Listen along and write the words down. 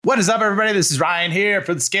What is up, everybody? This is Ryan here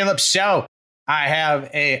for the Scale Up Show. I have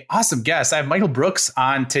an awesome guest. I have Michael Brooks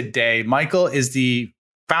on today. Michael is the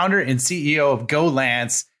founder and CEO of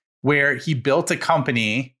goLance, where he built a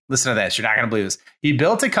company. Listen to this. You're not going to believe this. He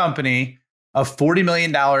built a company of $40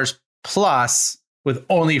 million plus with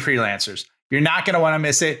only freelancers. You're not going to want to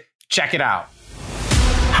miss it. Check it out.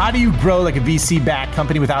 How do you grow like a VC-backed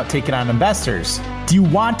company without taking on investors? Do you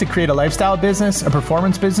want to create a lifestyle business, a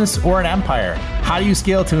performance business, or an empire? How do you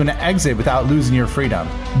scale to an exit without losing your freedom?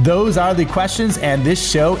 Those are the questions, and this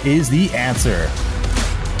show is the answer.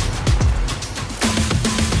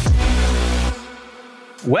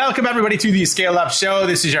 Welcome, everybody, to the Scale Up Show.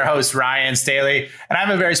 This is your host, Ryan Staley, and I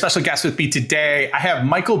have a very special guest with me today. I have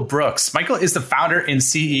Michael Brooks. Michael is the founder and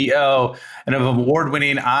CEO of an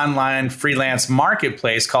award-winning online freelance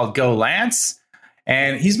marketplace called goLance,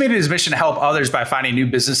 and he's made it his mission to help others by finding new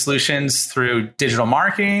business solutions through digital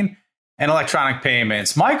marketing and electronic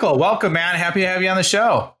payments. Michael, welcome, man. Happy to have you on the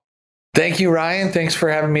show. Thank you, Ryan. Thanks for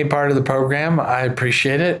having me part of the program. I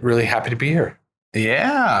appreciate it. Really happy to be here.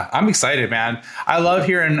 Yeah, I'm excited, man. I love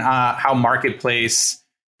hearing how marketplace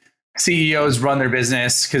CEOs run their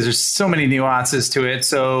business because there's so many nuances to it.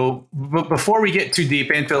 So before we get too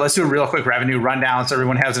deep into it, let's do a real quick revenue rundown so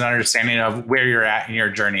everyone has an understanding of where you're at in your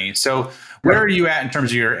journey. So where are you at in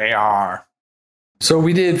terms of your ARR? So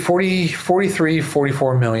we did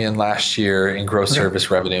 44 million last year in gross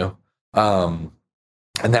service revenue.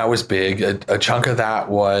 And that was big. A chunk of that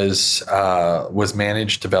was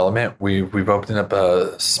managed development. We've opened up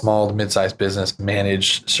a small to mid-sized business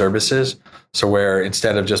managed services. So where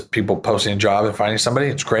instead of just people posting a job and finding somebody,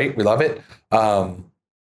 it's great. We love it.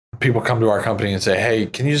 People come to our company and say, "Hey,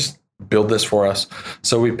 can you just build this for us?"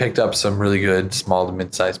 So we picked up some really good small to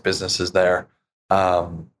mid-sized businesses there.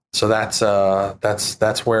 So that's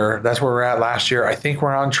where we're at last year. I think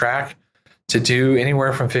we're on track to do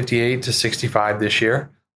anywhere from 58 to 65 this year.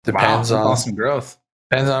 Depends on awesome growth.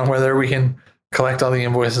 Depends on whether we can collect all the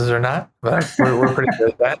invoices or not. But we're pretty good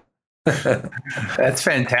at that. That's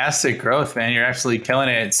fantastic growth, man. You're absolutely killing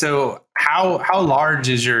it. So how large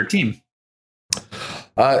is your team?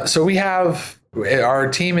 So we have our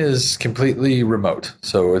team is completely remote.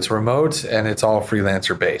 So it's remote and it's all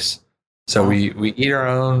freelancer based. So we eat our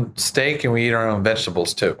own steak and we eat our own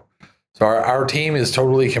vegetables too. So our team is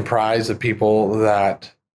totally comprised of people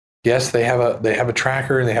that, yes, they have a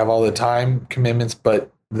tracker and they have all the time commitments,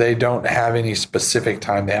 but they don't have any specific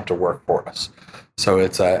time they have to work for us. So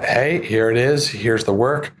it's hey, here it is. Here's the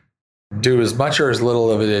work. Do as much or as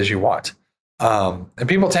little of it as you want. And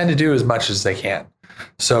people tend to do as much as they can.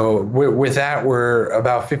 So with that, we're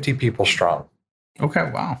about 50 people strong.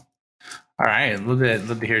 Okay, wow. All right, a little bit,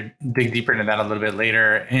 dig deeper into that a little bit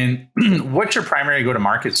later. And what's your primary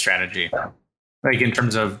go-to-market strategy, like in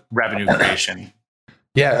terms of revenue creation?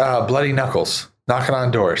 Yeah, bloody knuckles, knocking on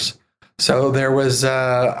doors. So there was,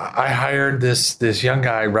 I hired this young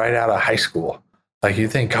guy right out of high school. Like you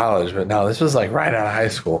think college, but no, this was like right out of high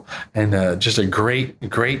school, and just a great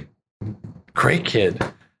kid.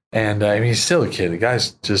 And I mean, he's still a kid. The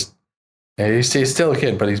guy's just. He's still a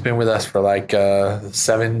kid, but he's been with us for like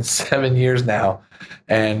 7 years now.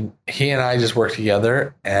 And he and I just work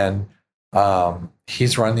together, and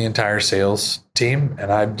he's run the entire sales team,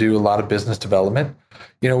 and I do a lot of business development.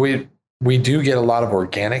 You know, we do get a lot of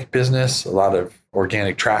organic business, a lot of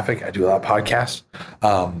organic traffic. I do a lot of podcasts.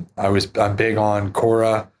 I'm big on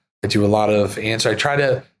Quora. I do a lot of answer.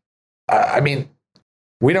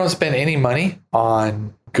 We don't spend any money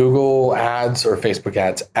on Google ads or Facebook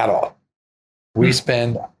ads at all. We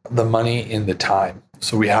spend the money in the time.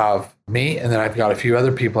 So we have me, and then I've got a few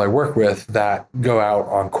other people I work with that go out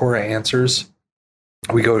on Quora Answers.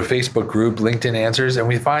 We go to Facebook group, LinkedIn Answers, and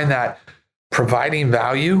we find that providing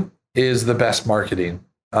value is the best marketing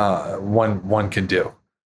one can do.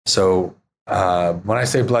 So when I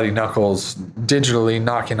say bloody knuckles, digitally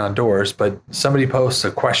knocking on doors, but somebody posts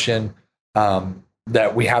a question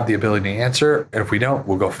that we have the ability to answer, and if we don't,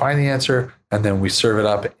 we'll go find the answer, and then we serve it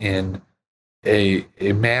up in a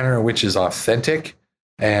manner which is authentic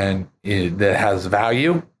and that has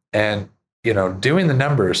value. And, you know, doing the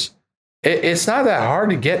numbers, it's not that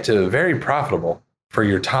hard to get to very profitable for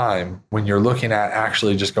your time when you're looking at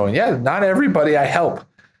actually just going, yeah, not everybody I help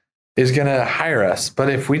is going to hire us.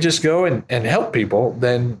 But if we just go and help people,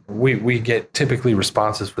 then we get typically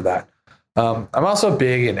responses for that. I'm also a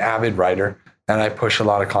big and avid writer, and I push a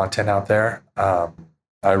lot of content out there. I've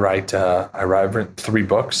written 3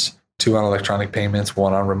 books. 2 on electronic payments,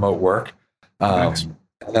 1 on remote work. Nice. And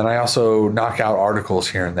then I also knock out articles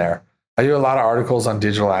here and there. I do a lot of articles on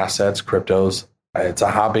digital assets, cryptos. It's a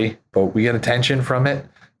hobby, but we get attention from it,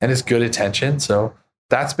 and it's good attention. So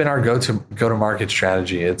that's been our go to market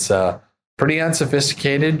strategy. It's pretty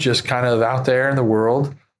unsophisticated, just kind of out there in the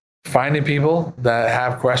world, finding people that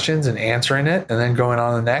have questions and answering it, and then going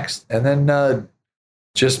on the next, and then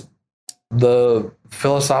just the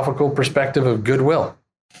philosophical perspective of goodwill.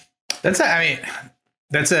 I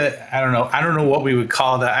don't know what we would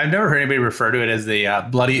call that. I've never heard anybody refer to it as the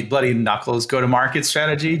bloody knuckles go to market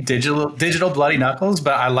strategy, digital bloody knuckles,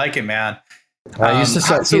 but I like it, man. I used to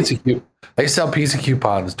sell pizza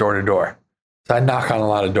coupons door to door. So I knock on a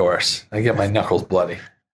lot of doors. I get my knuckles bloody.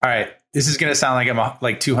 All right. This is going to sound like I'm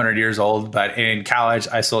like 200 years old, but in college,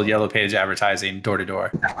 I sold Yellow Page advertising door to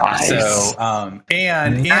door. Nice. So,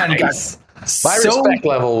 and nice. My respect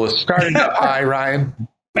level was starting up high, Ryan.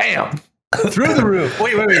 Bam. Through the roof.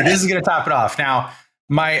 Wait. This is going to top it off. Now,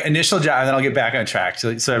 my initial job, and then I'll get back on track so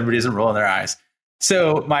everybody doesn't roll in their eyes.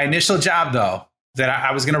 So my initial job, though, that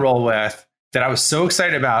I was going to roll with, that I was so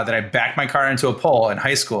excited about that I backed my car into a pole in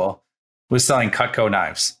high school, was selling Cutco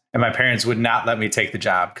knives. And my parents would not let me take the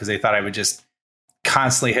job because they thought I would just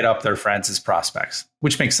constantly hit up their friends as prospects,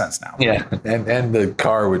 which makes sense now. Yeah. And the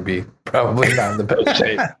car would be probably not in the best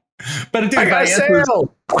shape. But dude, I got a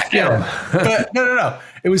sale. But no.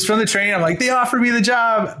 It was from the training. I'm like, they offered me the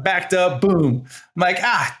job, backed up, boom. I'm like,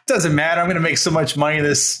 doesn't matter. I'm going to make so much money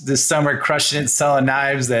this summer crushing it, selling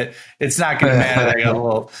knives that it's not going to matter. I got a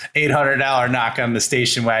little $800 knock on the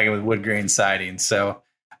station wagon with wood grain siding. So,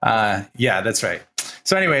 yeah, that's right.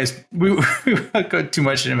 So anyways, we won't go too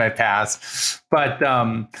much into my past, but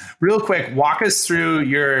real quick, walk us through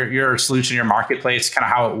your solution, your marketplace, kind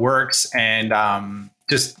of how it works, and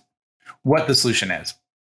just what the solution is.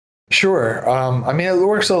 Sure. I mean, it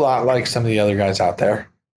works a lot like some of the other guys out there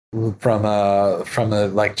from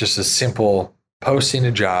like just a simple posting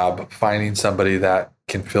a job, finding somebody that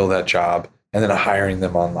can fill that job, and then hiring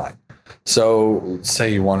them online. So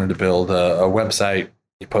say you wanted to build a website,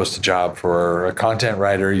 you post a job for a content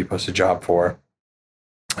writer, you post a job for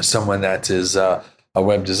someone that is a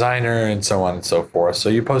web designer, and so on and so forth. So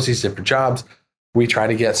you post these different jobs. We try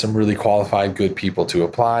to get some really qualified, good people to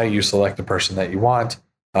apply. You select the person that you want.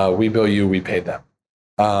 We bill you, we pay them.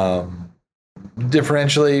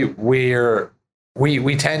 Differentially,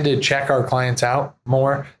 we tend to check our clients out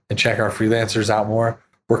more and check our freelancers out more.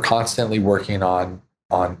 We're constantly working on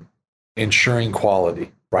ensuring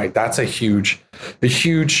quality, right? That's a huge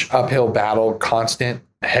uphill battle, constant.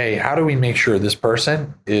 Hey, how do we make sure this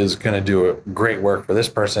person is going to do a great work for this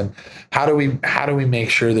person? How do we make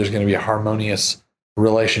sure there's going to be a harmonious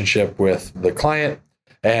relationship with the client?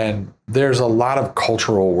 And there's a lot of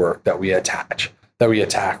cultural work that we attack.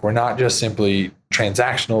 We're not just simply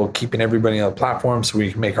transactional, keeping everybody on the platform so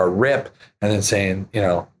we can make our rip and then saying,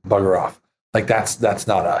 bugger off. Like that's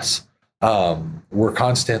not us. We're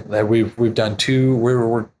constant. We've done two.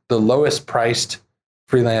 We're the lowest priced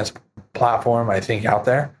freelance platform I think out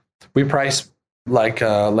there. We price like an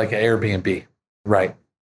Airbnb, right?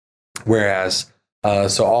 Whereas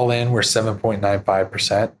so all in we're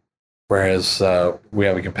 7.95%. Whereas we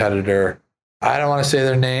have a competitor. I don't want to say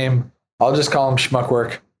their name. I'll just call them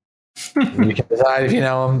Schmuckwork. You can decide if you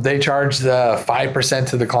know them. They charge the 5%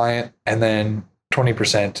 to the client and then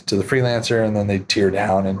 20% to the freelancer, and then they tier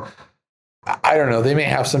down. And I don't know. They may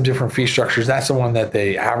have some different fee structures. That's the one that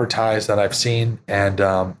they advertise that I've seen, and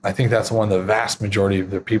I think that's the one the vast majority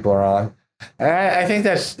of the people are on. And I think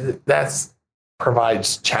that's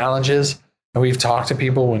provides challenges. And we've talked to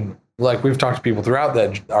people throughout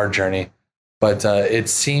our journey, but it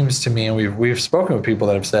seems to me, and we've spoken with people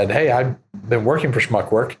that have said, "Hey, I've been working for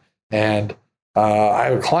Schmuckwork, and I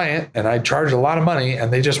have a client, and I charge a lot of money,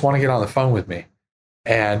 and they just want to get on the phone with me,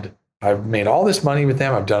 and I've made all this money with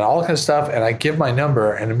them, I've done all kind of stuff, and I give my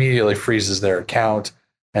number, and immediately freezes their account,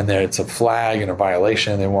 and then it's a flag and a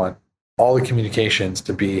violation. They want all the communications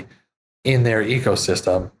to be in their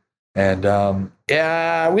ecosystem, and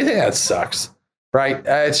we think that sucks." Right.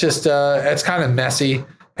 It's just, it's kind of messy,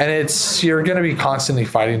 and you're going to be constantly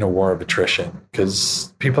fighting a war of attrition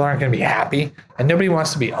because people aren't going to be happy and nobody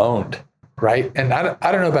wants to be owned. Right. And I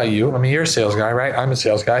don't know about you. I mean, you're a sales guy, right? I'm a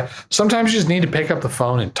sales guy. Sometimes you just need to pick up the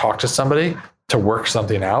phone and talk to somebody to work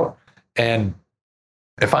something out. And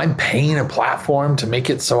if I'm paying a platform to make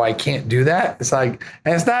it so I can't do that, it's like,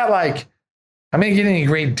 and it's not like I'm going to get any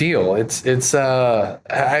great deal. It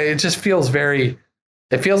just feels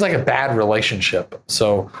it feels like a bad relationship.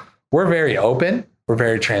 So we're very open. We're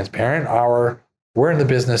very transparent. We're in the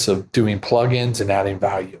business of doing plugins and adding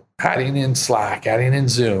value, adding in Slack, adding in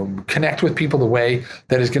Zoom, connect with people the way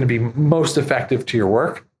that is going to be most effective to your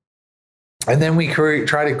work. And then we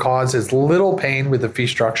try to cause as little pain with the fee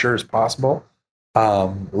structure as possible,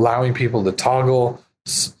 allowing people to toggle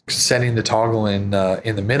setting the toggle in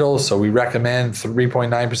the middle. So we recommend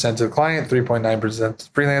 3.9% to the client, 3.9% to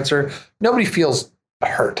the freelancer. Nobody feels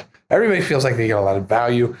hurt. Everybody feels like they get a lot of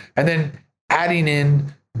value. And then adding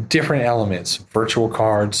in different elements, virtual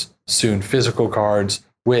cards, soon physical cards,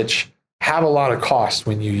 which have a lot of cost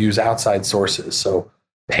when you use outside sources. So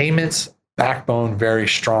payments, backbone, very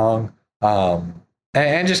strong.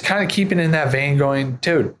 And just kind of keeping in that vein going,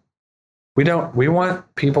 dude, we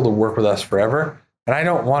want people to work with us forever. And I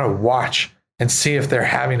don't want to watch and see if they're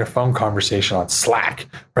having a phone conversation on Slack,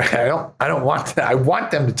 right? I don't want that. I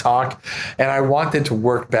want them to talk, and I want them to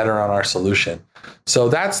work better on our solution. So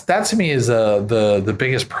that to me is the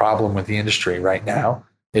biggest problem with the industry right now,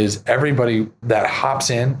 is everybody that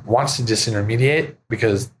hops in wants to disintermediate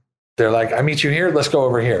because they're like, I meet you here, let's go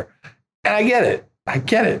over here. And I get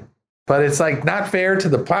it. But it's like not fair to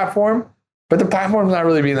the platform, but the platform's not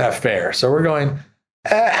really being that fair. So we're going,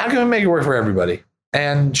 how can we make it work for everybody?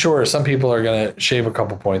 And sure, some people are going to shave a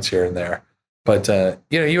couple points here and there. But,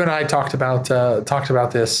 you and I talked about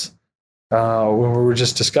this when we were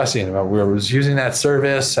just discussing about we was using that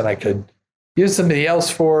service, and I could use somebody else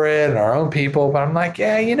for it and our own people. But I'm like,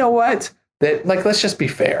 yeah, you know what? Let's just be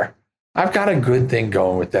fair. I've got a good thing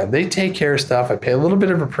going with them. They take care of stuff. I pay a little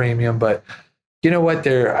bit of a premium, but you know what?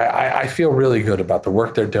 I feel really good about the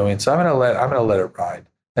work they're doing. So I'm gonna let it ride.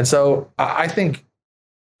 And so I think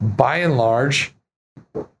by and large,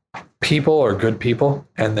 people are good people,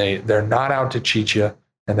 and they're not out to cheat you,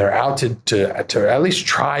 and they're out to at least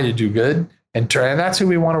try to do good, and that's who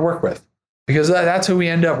we want to work with, because that's who we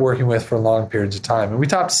end up working with for long periods of time. And we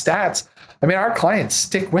talk stats. I mean, our clients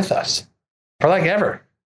stick with us for like ever,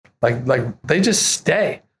 like they just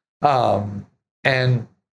stay. And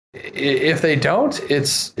if they don't,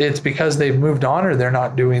 it's because they've moved on, or they're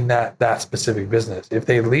not doing that specific business. If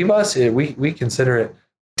they leave us, we consider it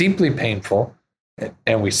deeply painful,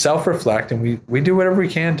 and we self-reflect, and we do whatever we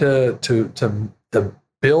can to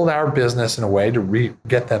build our business in a way to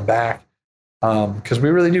get them back, because we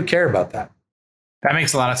really do care about that. That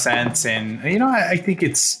makes a lot of sense. And I think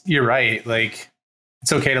you're right. Like,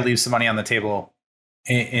 it's okay to leave some money on the table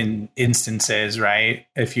in instances, right?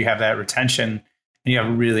 If you have that retention and you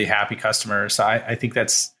have really happy customers. So I think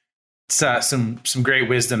that's some great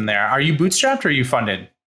wisdom there. Are you bootstrapped or are you funded?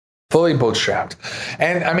 Fully bootstrapped.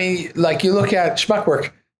 And I mean, like, you look at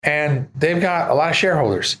Schmuckwork, and they've got a lot of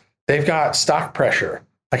shareholders. They've got stock pressure.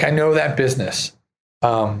 Like, I know that business.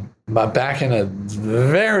 But back in a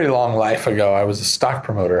very long life ago, I was a stock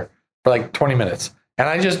promoter for like 20 minutes. And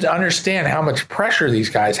I just understand how much pressure these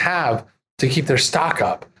guys have to keep their stock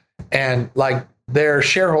up. And like, their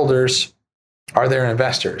shareholders are their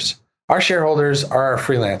investors. Our shareholders are our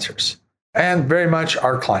freelancers, and very much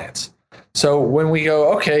our clients. So when we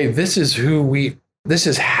go, okay, this is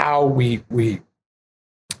how we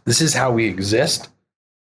exist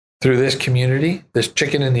through this community, this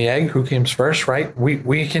chicken and the egg, who comes first, right?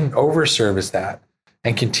 We can over-service that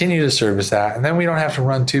and continue to service that. And then we don't have to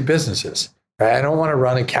run two businesses, right? I don't want to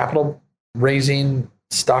run a capital raising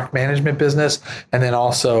stock management business and then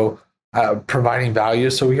also providing value.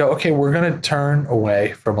 So we go, okay, we're going to turn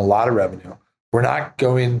away from a lot of revenue. We're not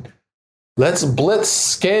going, let's blitz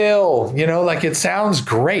scale, like, it sounds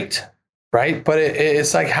great, right? But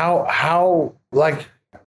it's like, how like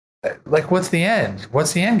what's the end?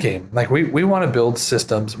 What's the end game? Like, we want to build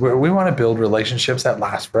systems, we want to build relationships that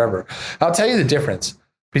last forever. I'll tell you the difference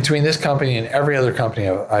between this company and every other company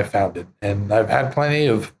I've founded. And I've had plenty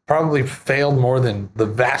of probably failed more than the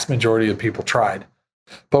vast majority of people tried.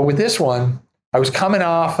 But with this one, I was coming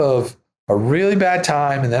off of a really bad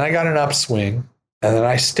time, and then I got an upswing, and then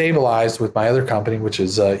I stabilized with my other company, which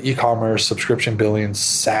is e-commerce, subscription billing,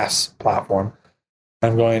 SaaS platform.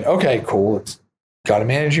 I'm going, okay, cool. It's got a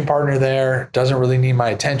managing partner there. Doesn't really need my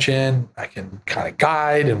attention. I can kind of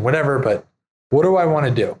guide and whatever, but what do I want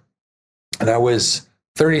to do? And I was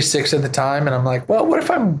 36 at the time, and I'm like, well,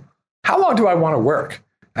 how long do I want to work?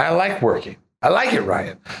 And I like working. I like it,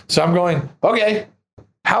 Ryan. So I'm going, okay,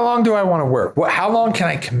 how long do I want to work? How long can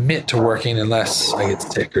I commit to working unless I get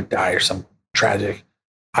sick or die or some tragic?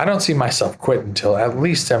 I don't see myself quitting until at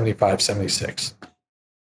least 75, 76.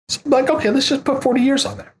 So I'm like, okay, let's just put 40 years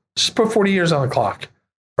on there. Just put 40 years on the clock,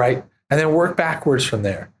 right? And then work backwards from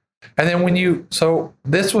there. And then so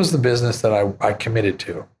this was the business that I committed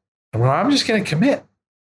to. And I'm just going to commit.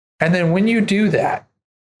 And then when you do that,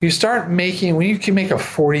 when you can make a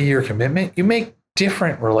 40-year commitment, you make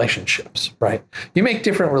different relationships, right? You make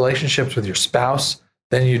different relationships with your spouse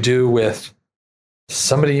than you do with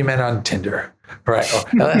somebody you met on Tinder, right?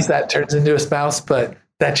 Unless that turns into a spouse, but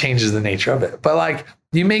that changes the nature of it. But like,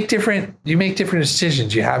 you make different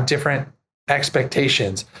decisions. You have different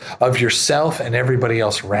expectations of yourself and everybody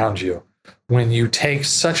else around you. When you take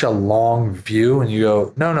such a long view and you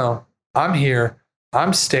go, no, I'm here,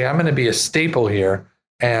 I'm going to be a staple here.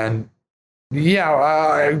 And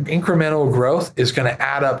incremental growth is going to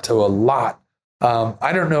add up to a lot.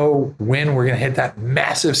 I don't know when we're going to hit that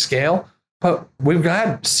massive scale, but we've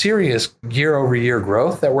got serious year-over-year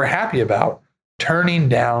growth that we're happy about. Turning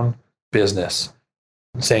down business,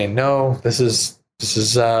 saying no, this is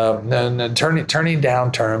turning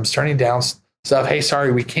down terms, turning down stuff. Hey,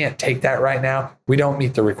 sorry, we can't take that right now. We don't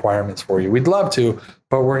meet the requirements for you. We'd love to,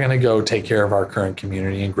 but we're going to go take care of our current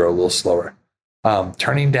community and grow a little slower.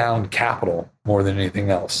 Turning down capital more than anything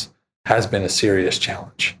else has been a serious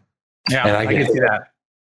challenge. Yeah, and I can see that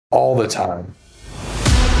all the time.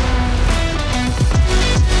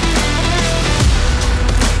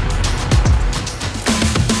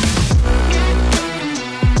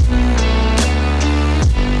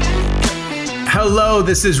 Hello,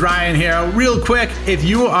 this is Ryan here. Real quick, if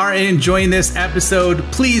you are enjoying this episode,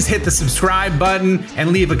 please hit the subscribe button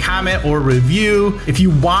and leave a comment or review. If you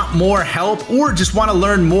want more help or just want to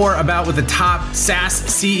learn more about what the top SaaS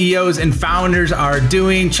CEOs and founders are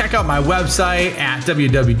doing, check out my website at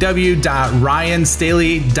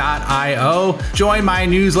www.ryanstaley.io. Join my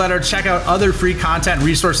newsletter, check out other free content and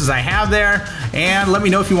resources I have there, and let me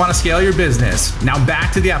know if you want to scale your business. Now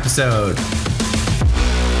back to the episode.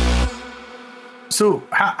 So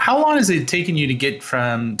how long is it taking you to get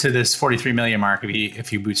to this 43 million mark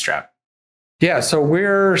if you bootstrap? Yeah, so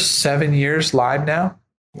we're 7 years live now.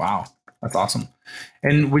 Wow, that's awesome.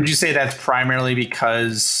 And would you say that's primarily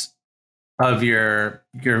because of your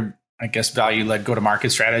I guess value-led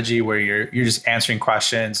go-to-market strategy, where you're just answering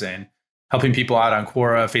questions and helping people out on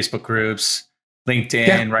Quora, Facebook groups,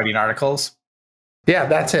 LinkedIn, writing articles? Yeah,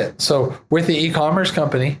 that's it. So with the e-commerce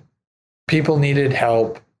company, people needed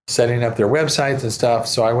help setting up their websites and stuff.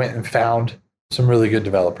 So I went and found some really good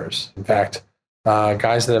developers. In fact,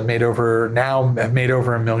 guys that have made over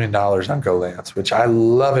 $1 million on goLance, which I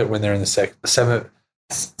love it when they're in the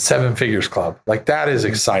seven figures club. Like, that is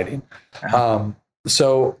exciting.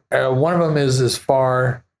 So one of them is as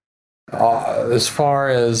far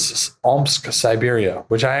as Omsk, Siberia,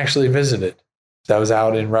 which I actually visited. That was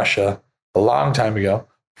out in Russia a long time ago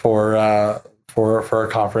for a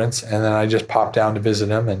conference, and then I just popped down to visit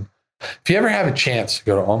him. And if you ever have a chance to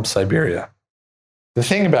go to Omsk, Siberia, the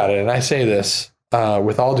thing about it, and I say this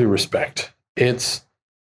with all due respect, it's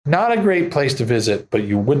not a great place to visit, but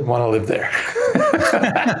you wouldn't want to live there.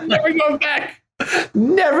 Never go back.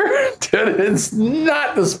 Never. Dude, it's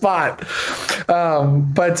not the spot.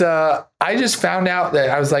 But I just found out that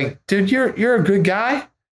I was like, dude, you're a good guy.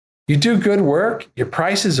 You do good work. Your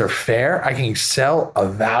prices are fair. I can sell a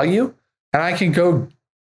value. And I can go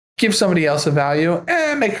give somebody else a value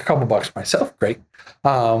and make a couple bucks myself. Great.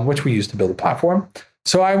 Which we used to build a platform.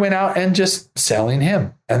 So I went out and just selling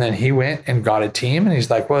him. And then he went and got a team. And he's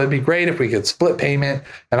like, well, it'd be great if we could split payment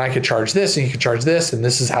and I could charge this and you could charge this. And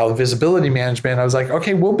this is how visibility management. I was like,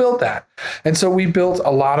 okay, we'll build that. And so we built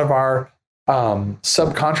a lot of our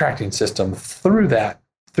subcontracting system through that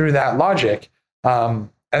logic.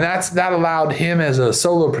 And that allowed him as a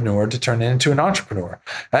solopreneur to turn into an entrepreneur.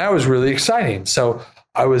 And that was really exciting. So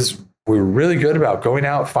we were really good about going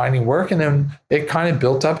out, finding work. And then it kind of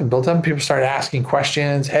built up. And people started asking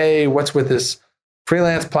questions. Hey, what's with this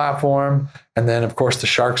freelance platform? And then of course the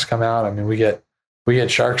sharks come out. I mean, we get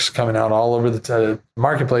sharks coming out all over the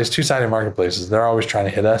marketplace, two-sided marketplaces. They're always trying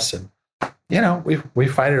to hit us. And, we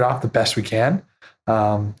fight it off the best we can.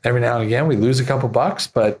 Every now and again, we lose a couple bucks,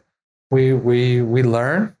 but we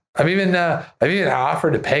learn. I've even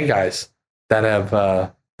offered to pay guys that have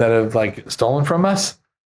like stolen from us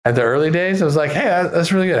at the early days. I was like, hey,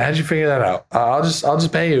 that's really good. How'd you figure that out? I'll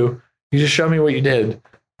just pay you. You just show me what you did.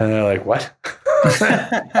 And they're like, what?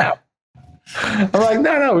 I'm like,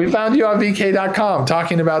 no, we found you on vk.com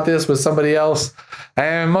talking about this with somebody else.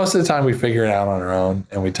 And most of the time we figure it out on our own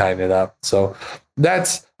and we tighten it up. So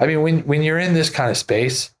when you're in this kind of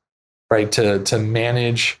space, right, to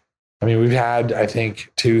manage. I mean, we've had, I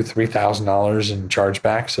think, $2,000-$3,000 in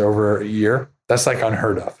chargebacks over a year. That's like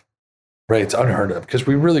unheard of, right? It's unheard of because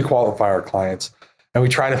we really qualify our clients and we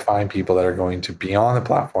try to find people that are going to be on the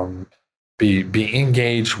platform, be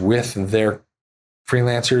engaged with their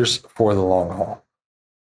freelancers for the long haul.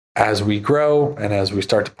 As we grow and as we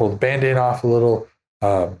start to pull the Band-Aid off a little,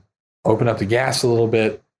 open up the gas a little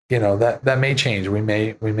bit, that may change. We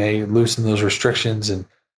may loosen those restrictions and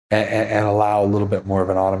allow a little bit more of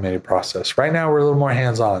an automated process. Right now, we're a little more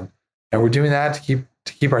hands-on, and we're doing that to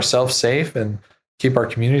keep ourselves safe and keep our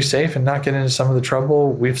community safe and not get into some of the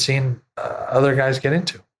trouble we've seen other guys get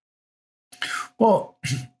into. Well,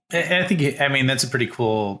 and I think, I mean, that's a pretty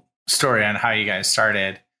cool story on how you guys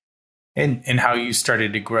started and how you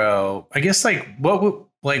started to grow. I guess like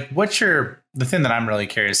what's the thing that I'm really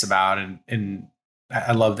curious about, and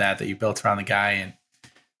I love that you built around the guy in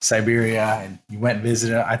Siberia and you went and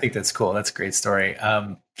visited. I think that's cool. That's a great story.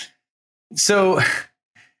 So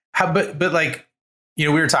how, but like, you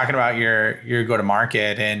know, we were talking about your go to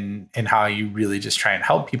market and how you really just try and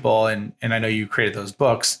help people. And I know you created those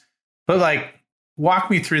books, but like, walk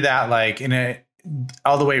me through that, like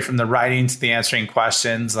all the way from the writing to the answering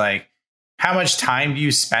questions, like how much time do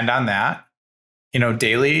you spend on that, you know,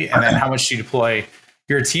 daily? And then how much do you deploy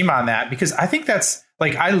your team on that? Because I think that's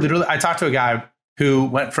like, I talked to a guy who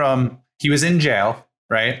went from, he was in jail,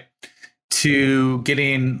 right, to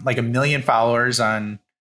getting like 1 million followers on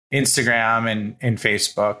Instagram and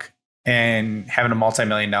Facebook and having a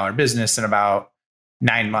multi-million-dollar business in about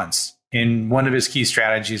 9 months. And one of his key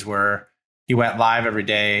strategies were he went live every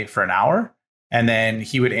day for an hour, and then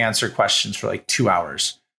he would answer questions for like 2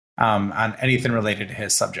 hours on anything related to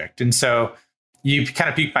his subject. And so you kind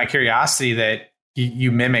of piqued my curiosity that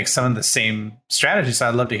you mimic some of the same strategies. So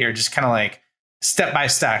I'd love to hear just kind of like step by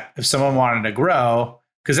step, if someone wanted to grow,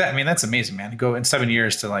 because that's amazing, man. To go in 7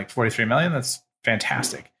 years to like 43 million, that's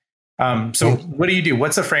fantastic. So what do you do?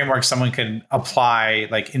 What's a framework someone can apply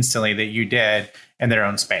like instantly that you did in their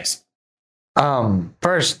own space?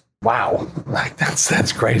 First, wow, like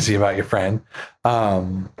that's crazy about your friend.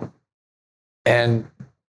 And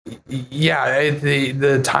yeah,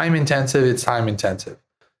 the time intensive, it's time intensive.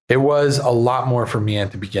 It was a lot more for me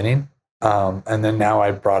at the beginning. And then now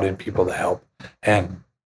I've brought in people to help, and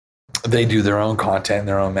they do their own content,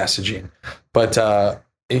 their own messaging. But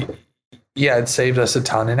it saved us a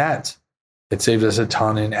ton in ads. It saved us a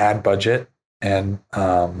ton in ad budget. And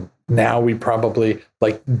now we probably,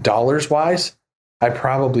 like dollars wise, I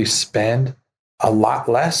probably spend a lot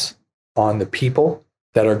less on the people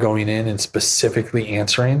that are going in and specifically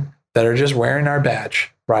answering, that are just wearing our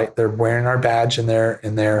badge, right? They're wearing our badge in their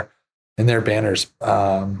banners.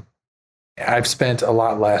 I've spent a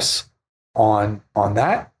lot less on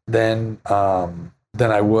that than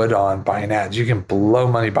I would on buying ads. You can blow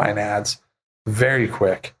money buying ads very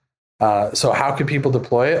quick. So how can people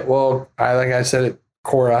deploy it? Well, like I said,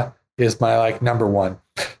 Quora is my like number one.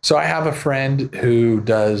 So I have a friend who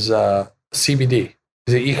does CBD.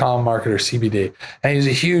 He's an e-com marketer, CBD, and he's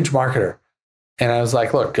a huge marketer. And I was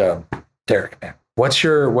like, look, Derek, man, what's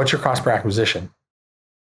your cost per acquisition?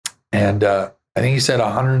 And I think he said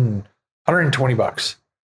 $120. And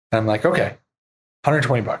I'm like, okay,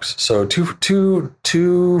 $120. So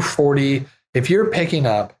 240. If you're picking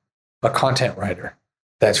up a content writer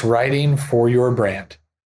that's writing for your brand,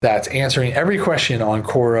 that's answering every question on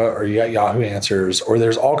Quora, or you got Yahoo Answers, or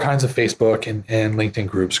there's all kinds of Facebook and LinkedIn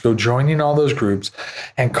groups. Go joining all those groups,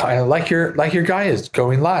 and kind of like your guy is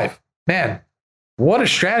going live. Man, what a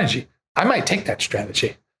strategy! I might take that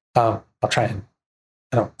strategy. I'll try and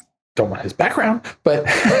I don't want his background, but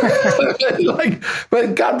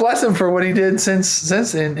but God bless him for what he did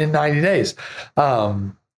since in 90 days.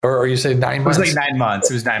 Or you say 9 months? It was like 9 months.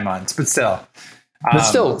 It was 9 months, but still.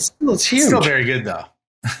 Still, it's huge. Still very good though.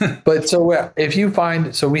 But so if you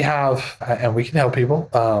find, so we have, and we can help people.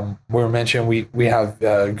 We mentioned we have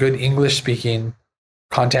good English speaking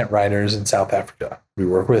content writers in South Africa. We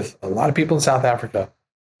work with a lot of people in South Africa,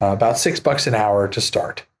 about $6 an hour to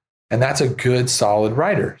start. And that's a good solid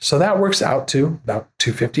writer. So that works out to about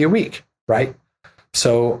 $250 a week, right?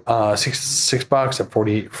 So $6 at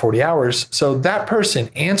 40 hours. So that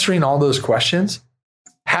person answering all those questions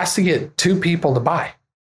has to get 2 people to buy.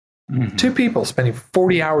 Mm-hmm. 2 people spending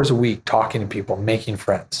 40 hours a week talking to people, making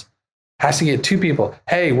friends. Has to get 2 people.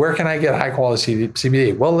 Hey, where can I get high quality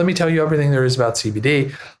CBD? Well, let me tell you everything there is about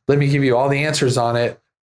CBD. Let me give you all the answers on it.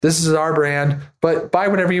 This is our brand, but buy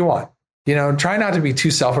whatever you want. You know, try not to be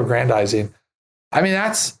too self-aggrandizing. I mean,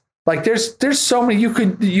 that's like, there's so many, you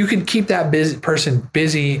could keep that person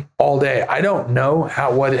busy all day. I don't know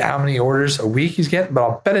how many orders a week he's getting, but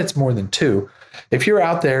I'll bet it's more than 2. If you're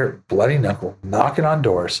out there bloody knuckle, knocking on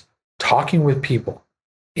doors, talking with people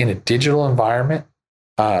in a digital environment,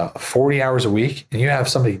 40 hours a week, and you have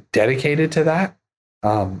somebody dedicated to that,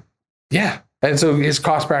 yeah. And so his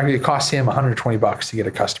cost practically costs him $120 to get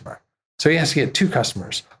a customer. So he has to get 2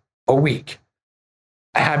 customers a week.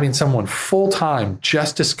 Having someone full-time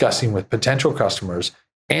just discussing with potential customers,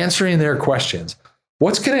 answering their questions.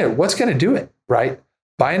 What's gonna do it, right?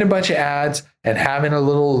 Buying a bunch of ads and having a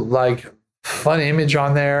little like fun image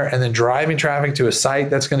on there, and then driving traffic to a site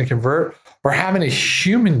that's going to convert, or having a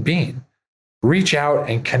human being reach out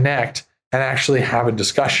and connect and actually have a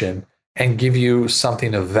discussion and give you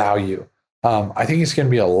something of value. I think it's going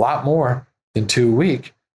to be a lot more than 2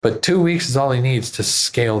 weeks, but 2 weeks is all he needs to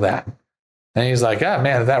scale that. And he's like, oh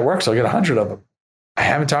man, if that works, I'll get 100 of them. I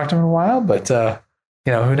haven't talked to him in a while, but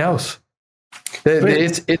who knows?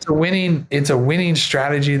 It's a winning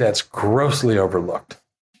strategy that's grossly overlooked.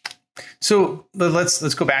 So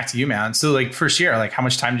let's go back to you, man. So like first year, like how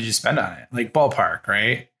much time did you spend on it? Like ballpark,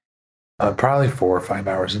 right? Probably 4 or 5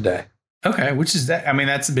 hours a day. Okay, which is that? I mean,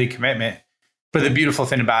 that's a big commitment. But the beautiful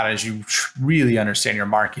thing about it is you really understand your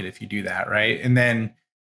market if you do that, right? And then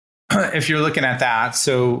if you're looking at that,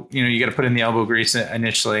 so you got to put in the elbow grease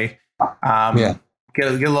initially. Get a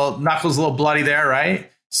little knuckles a little bloody there, right?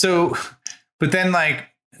 So, but then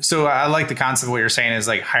so I like the concept of what you're saying is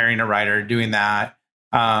like hiring a writer, doing that.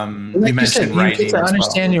 You mentioned writing. You get to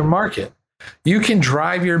understand your market. You can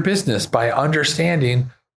drive your business by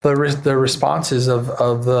understanding the responses of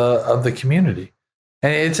the community,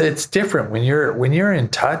 and it's different when you're in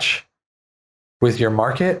touch with your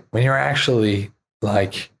market, when you're actually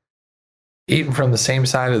like eating from the same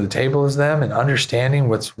side of the table as them and understanding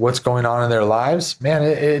what's going on in their lives. Man,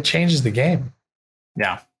 it changes the game.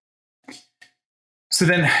 Yeah. So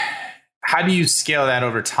then how do you scale that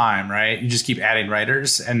over time, right? You just keep adding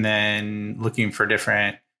writers and then looking for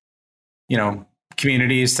different,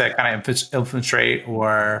 communities to kind of infiltrate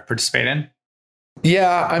or participate in?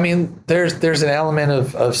 Yeah, I mean, there's an element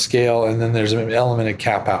of scale, and then there's an element of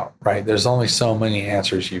cap out, right? There's only so many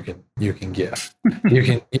answers you can give.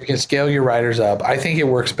 you can scale your writers up. I think it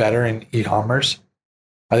works better in e-commerce.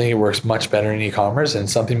 I think it works much better in e-commerce and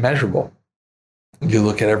something measurable. You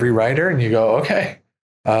look at every writer and you go, okay,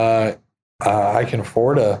 I can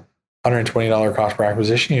afford a $120 cost per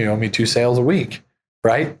acquisition. You owe me 2 sales a week,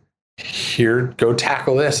 right? Here, go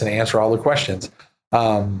tackle this and answer all the questions.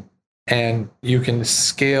 And you can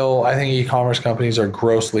scale. I think e-commerce companies are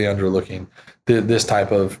grossly underlooking this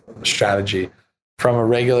type of strategy. From a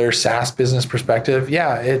regular SaaS business perspective,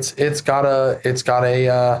 yeah, it's got a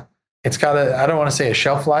I don't want to say a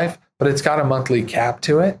shelf life, but it's got a monthly cap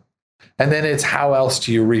to it. And then it's how else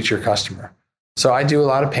do you reach your customer? So I do a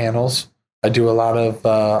lot of panels. I do a lot of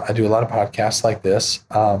podcasts like this.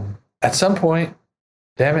 At some point,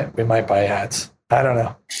 damn it, we might buy ads. I don't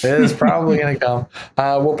know. It's probably going to come.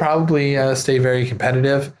 We'll probably stay very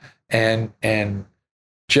competitive and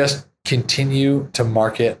just continue to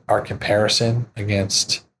market our comparison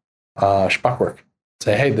against Schmuckwork.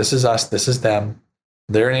 Say, hey, this is us. This is them.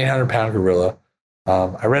 They're an 800-pound gorilla.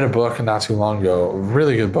 I read a book not too long ago, a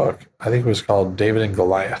really good book. I think it was called David and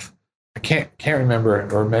Goliath. I can't remember,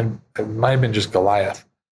 it might have been just Goliath.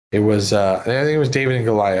 It was I think it was David and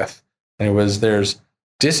Goliath, and it was there's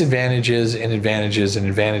disadvantages and advantages and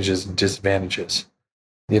advantages and disadvantages.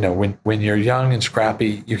 When you're young and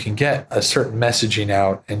scrappy, you can get a certain messaging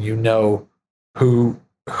out, and who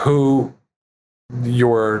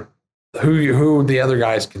the other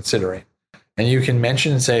guy is considering, and you can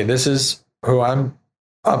mention and say, this is who I'm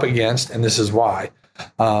up against, and this is why.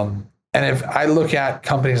 And if I look at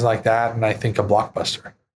companies like that, and I think of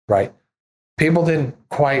Blockbuster, right? People didn't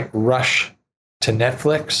quite rush to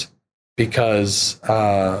Netflix because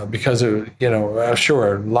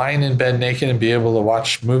sure, lying in bed naked and be able to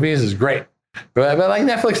watch movies is great. But like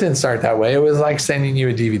Netflix didn't start that way. It was like sending you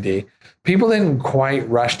a DVD. People didn't quite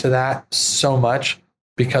rush to that so much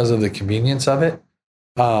because of the convenience of it.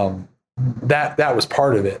 That was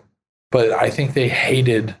part of it. But I think they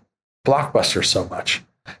hated Blockbuster so much.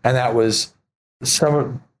 And that was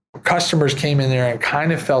some customers came in there and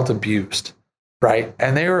kind of felt abused, right?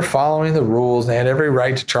 And they were following the rules. They had every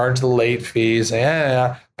right to charge the late fees.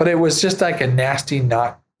 But it was just like a nasty,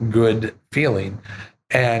 not good feeling.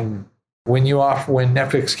 And when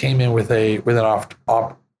Netflix came in with an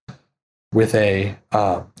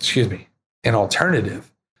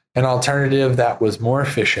alternative that was more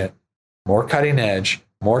efficient, more cutting edge,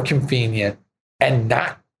 more convenient, and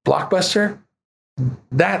not Blockbuster,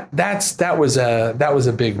 that was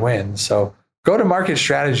a big win. So go to market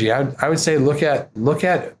strategy. I would say look at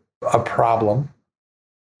a problem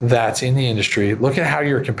that's in the industry. Look at how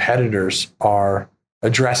your competitors are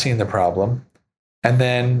addressing the problem, and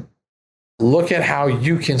then look at how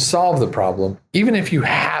you can solve the problem, even if you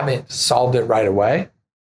haven't solved it right away.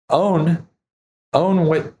 Own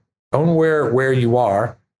where you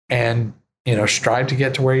are, and strive to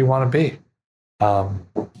get to where you want to be.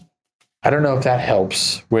 I don't know if that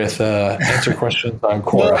helps with answer questions on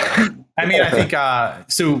Quora. Well, I mean, I think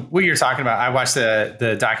so. What you're talking about, I watched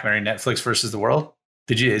the documentary Netflix versus the World.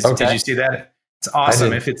 Did you see that? It's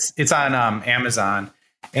awesome. If it's on Amazon,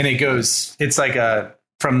 and it's like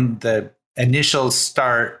from the initial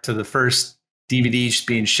start to the first DVD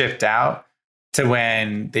being shipped out. to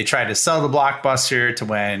when they tried to sell the Blockbuster, to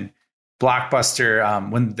when Blockbuster,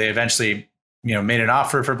 when they eventually, made an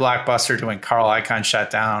offer for Blockbuster, to when Carl Icahn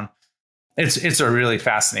shut down. It's a really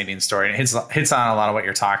fascinating story. And it hits on a lot of what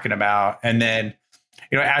you're talking about. And then,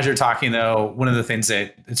 as you're talking though, one of the things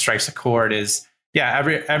that it strikes a chord is,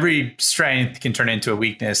 every strength can turn into a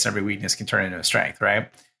weakness. Every weakness can turn into a strength, right?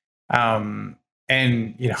 And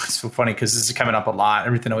it's so funny because this is coming up a lot.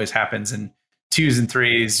 Everything always happens in 2s and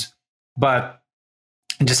 3s. But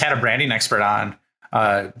I just had a branding expert on,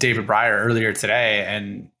 David Breyer, earlier today,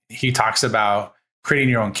 and he talks about creating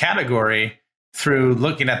your own category through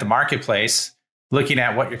looking at the marketplace, looking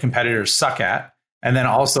at what your competitors suck at, and then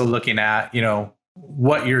also looking at,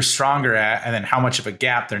 what you're stronger at, and then how much of a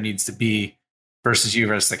gap there needs to be versus you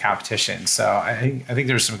versus the competition. So I think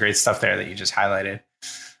there's some great stuff there that you just highlighted.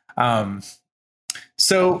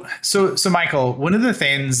 So Michael, one of the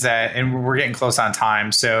things that, and we're getting close on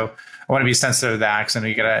time, so I want to be sensitive to that because I know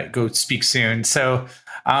you got to go speak soon. So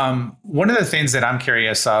one of the things that I'm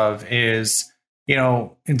curious of is,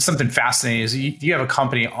 and something fascinating is you have a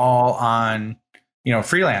company all on,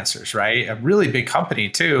 freelancers, right? A really big company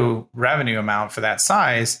too, revenue amount for that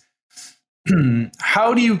size.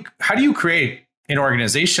 How do you create an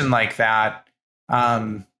organization like that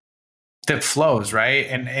that flows, right?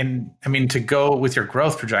 And I mean, to go with your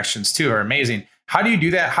growth projections too are amazing. How do you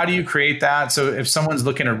do that? How do you create that? So if someone's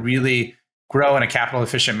looking to really grow in a capital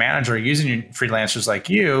efficient manner using freelancers like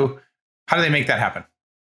you, how do they make that happen?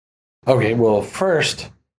 Okay, well, first,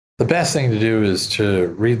 the best thing to do is to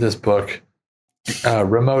read this book,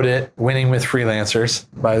 Remote It, Winning with Freelancers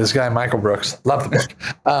by this guy, Michael Brooks. Love the book.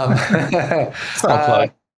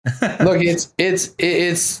 Look,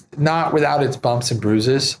 it's not without its bumps and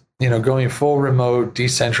bruises. Going full remote,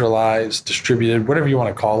 decentralized, distributed, whatever you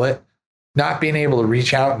want to call it. Not being able to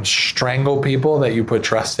reach out and strangle people that you put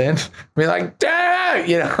trust in. Be like,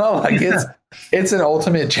 it's an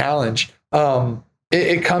ultimate challenge.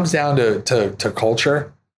 It comes down to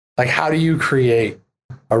culture. Like, how do you create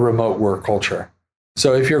a remote work culture?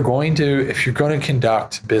 So if you're going to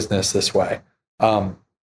conduct business this way,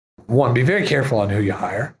 one, be very careful on who you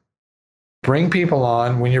hire. Bring people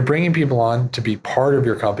on. When you're bringing people on to be part of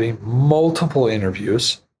your company, multiple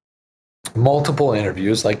interviews,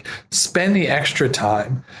 like spend the extra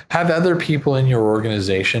time, have other people in your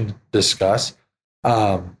organization discuss.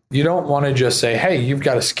 You don't want to just say, hey, you've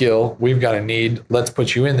got a skill, we've got a need, let's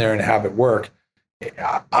put you in there and have it work.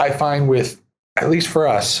 I find with, at least for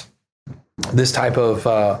us, this type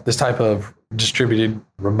of distributed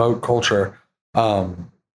remote culture,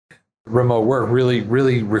 remote work really,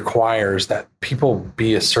 really requires that people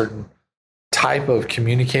be a certain type of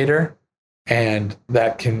communicator and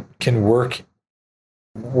that can work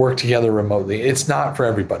together remotely. It's not for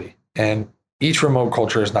everybody, and each remote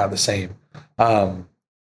culture is not the same.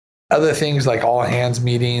 Other things like all hands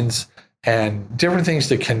meetings and different things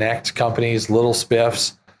to connect companies, little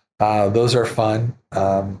spiffs, those are fun.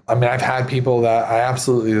 I've had people that I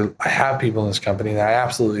have people in this company that I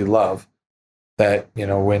absolutely love. That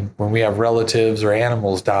when we have relatives or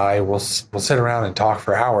animals die, we'll sit around and talk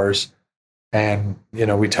for hours. And,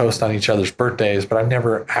 we toast on each other's birthdays, but I've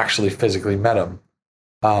never actually physically met them,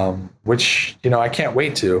 which, I can't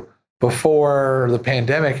wait to. Before the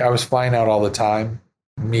pandemic, I was flying out all the time,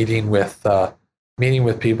 meeting with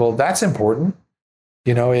people. That's important.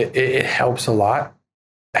 It helps a lot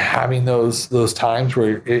having those times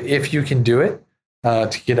where if you can do it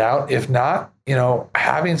to get out. If not,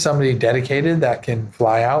 having somebody dedicated that can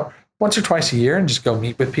fly out once or twice a year and just go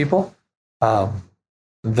meet with people.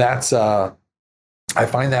 I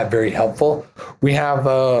find that very helpful. We have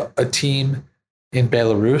a team in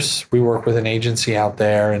Belarus. We work with an agency out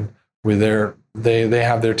there, and they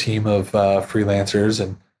have their team of freelancers,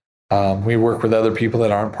 and we work with other people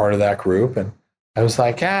that aren't part of that group. And I was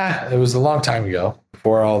like, it was a long time ago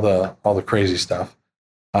before all the crazy stuff.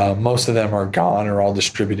 Most of them are gone or all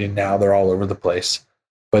distributed now. They're all over the place.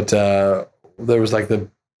 But there was like the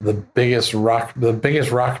biggest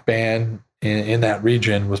rock band in that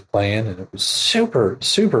region was playing, and it was super,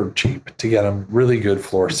 super cheap to get them really good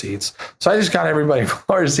floor seats. So I just got everybody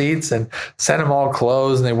floor seats and sent them all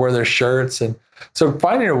clothes, and they wore their shirts. And so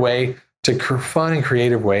finding a way to fun and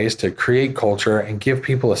creative ways to create culture and give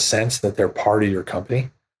people a sense that they're part of your company,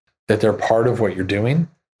 that they're part of what you're doing.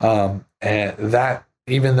 And that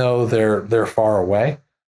even though they're far away,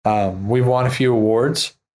 we've won a few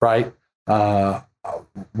awards, right?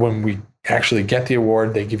 When we actually get the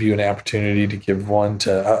award, they give you an opportunity to give one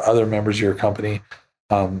to other members of your company.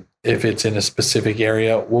 If it's in a specific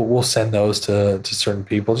area, we'll send those to certain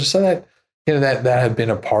people, just so that that have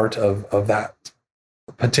been a part of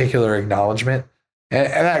particular acknowledgement. And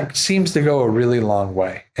that seems to go a really long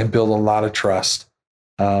way and build a lot of trust.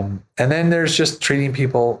 And then there's just treating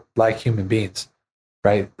people like human beings,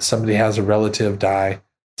 right? Somebody has a relative die,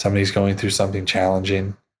 somebody's going through something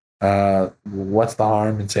challenging. What's the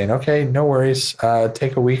harm in saying, okay, no worries,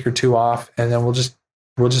 take a week or two off, and then we'll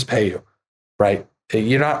just pay you, right?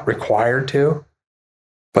 You're not required to,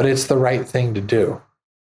 but it's the right thing to do.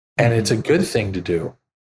 And it's a good thing to do.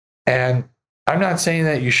 And I'm not saying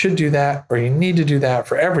that you should do that or you need to do that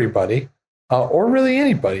for everybody or really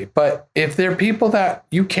anybody. But if there are people that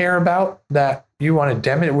you care about, that you want to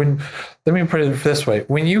demonstrate, let me put it this way.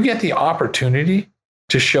 When you get the opportunity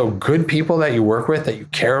to show good people that you work with, that you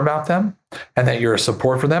care about them and that you're a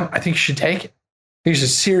support for them, I think you should take it. You should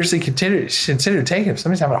seriously consider taking it. If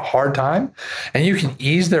somebody's having a hard time and you can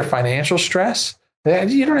ease their financial stress,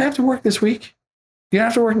 you don't have to work this week. You don't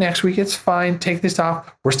have to work next week. It's fine. Take this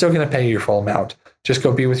off. We're still going to pay you your full amount. Just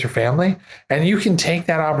go be with your family. And you can take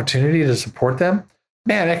that opportunity to support them.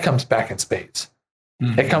 Man, it comes back in spades.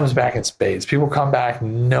 Mm-hmm. It comes back in spades. People come back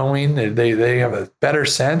knowing that they have a better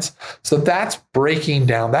sense. So that's breaking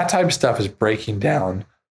down. That type of stuff is breaking down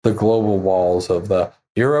the global walls of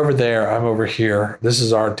you're over there, I'm over here. This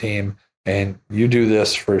is our team. And you do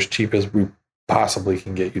this for as cheap as we possibly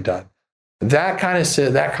can get you done. That kind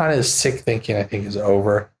of sick thinking, I think, is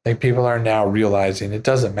over. I think people are now realizing it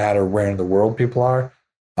doesn't matter where in the world people are.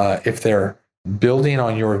 If they're building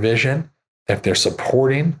on your vision, if they're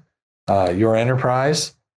supporting your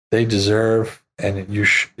enterprise, they deserve, and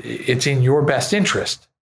it's in your best interest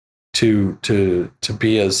to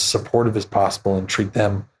be as supportive as possible and treat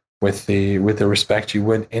them with the respect you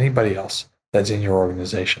would anybody else that's in your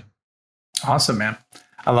organization. Awesome, man.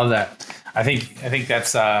 I love that. I think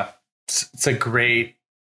that's it's a great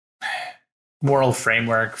moral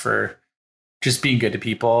framework for just being good to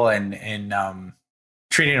people and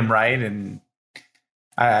treating them right. And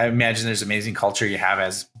I imagine there's amazing culture you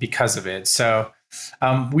have because of it. So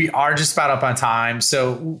we are just about up on time.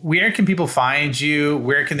 So where can people find you?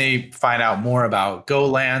 Where can they find out more about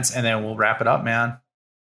goLance? And then we'll wrap it up, man.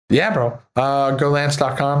 Yeah, bro.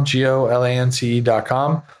 goLance.com,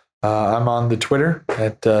 GOLANCE.com. I'm on the Twitter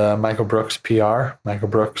at Michael Brooks PR, Michael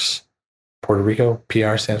Brooks Puerto Rico.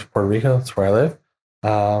 PR stands for Puerto Rico. That's where I live.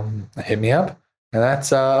 Hit me up. And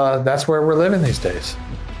that's where we're living these days.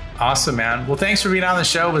 Awesome, man. Well, thanks for being on the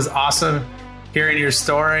show. It was awesome hearing your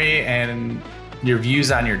story and your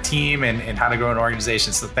views on your team and how to grow an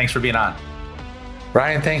organization. So thanks for being on.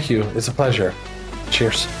 Ryan, thank you. It's a pleasure.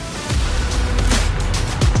 Cheers.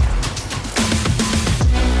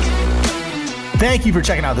 Thank you for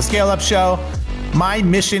checking out the Scale Up Show. My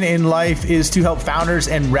mission in life is to help founders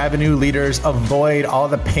and revenue leaders avoid all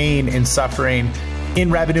the pain and suffering in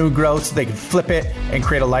revenue growth so they can flip it and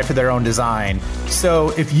create a life of their own design.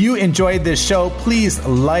 So if you enjoyed this show, please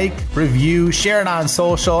like, review, share it on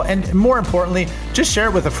social, and more importantly, just share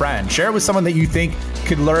it with a friend. Share it with someone that you think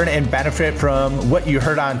could learn and benefit from what you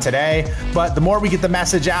heard on today. But the more we get the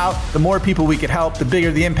message out, the more people we can help, the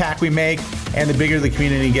bigger the impact we make, and the bigger the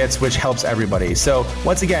community gets, which helps everybody. So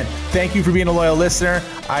once again, thank you for being a loyal listener.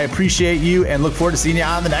 I appreciate you and look forward to seeing you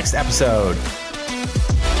on the next episode.